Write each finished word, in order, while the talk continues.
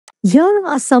Here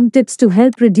are some tips to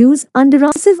help reduce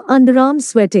underarm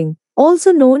sweating,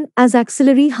 also known as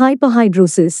axillary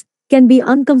hyperhidrosis, can be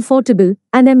uncomfortable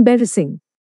and embarrassing.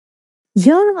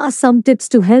 Here are some tips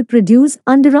to help reduce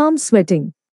underarm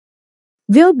sweating.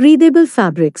 Wear breathable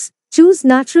fabrics. Choose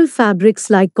natural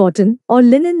fabrics like cotton or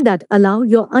linen that allow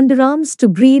your underarms to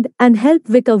breathe and help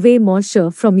wick away moisture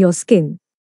from your skin.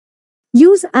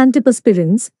 Use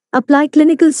antiperspirants. Apply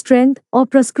clinical strength or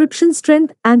prescription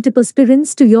strength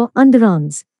antiperspirants to your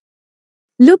underarms.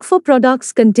 Look for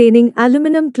products containing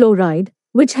aluminum chloride,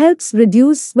 which helps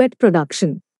reduce sweat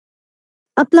production.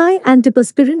 Apply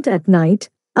antiperspirant at night.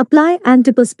 Apply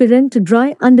antiperspirant to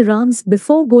dry underarms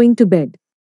before going to bed.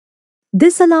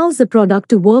 This allows the product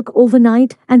to work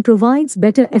overnight and provides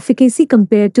better efficacy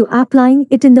compared to applying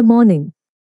it in the morning.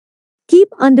 Keep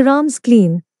underarms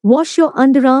clean. Wash your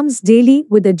underarms daily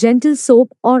with a gentle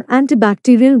soap or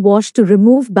antibacterial wash to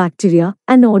remove bacteria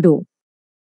and odor.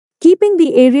 Keeping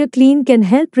the area clean can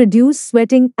help reduce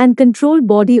sweating and control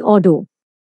body odor.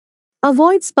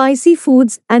 Avoid spicy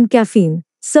foods and caffeine.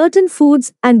 Certain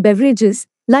foods and beverages,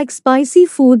 like spicy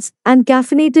foods and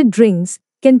caffeinated drinks,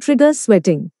 can trigger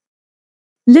sweating.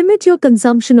 Limit your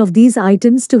consumption of these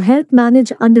items to help manage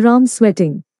underarm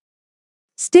sweating.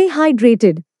 Stay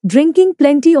hydrated. Drinking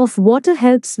plenty of water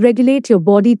helps regulate your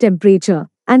body temperature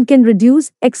and can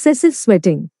reduce excessive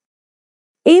sweating.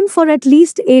 Aim for at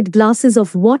least 8 glasses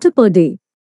of water per day.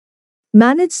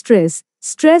 Manage stress.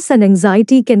 Stress and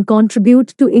anxiety can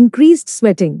contribute to increased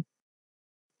sweating.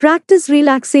 Practice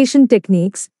relaxation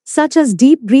techniques, such as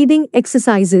deep breathing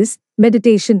exercises,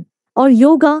 meditation, or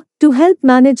yoga, to help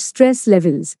manage stress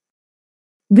levels.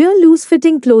 Wear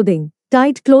loose-fitting clothing.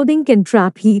 Tight clothing can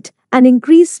trap heat and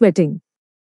increase sweating.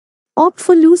 Opt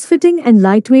for loose-fitting and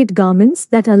lightweight garments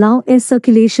that allow air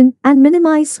circulation and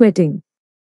minimize sweating.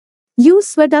 Use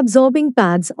sweat-absorbing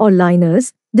pads or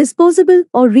liners. Disposable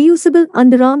or reusable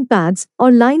underarm pads or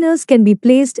liners can be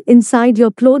placed inside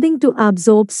your clothing to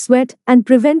absorb sweat and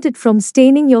prevent it from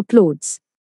staining your clothes.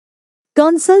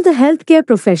 Consult a healthcare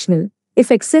professional.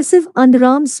 If excessive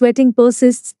underarm sweating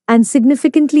persists and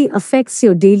significantly affects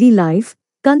your daily life,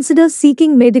 consider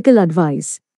seeking medical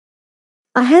advice.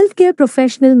 A healthcare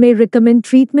professional may recommend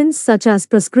treatments such as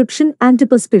prescription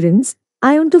antiperspirants,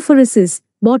 iontophoresis,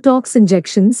 Botox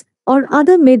injections, or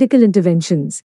other medical interventions.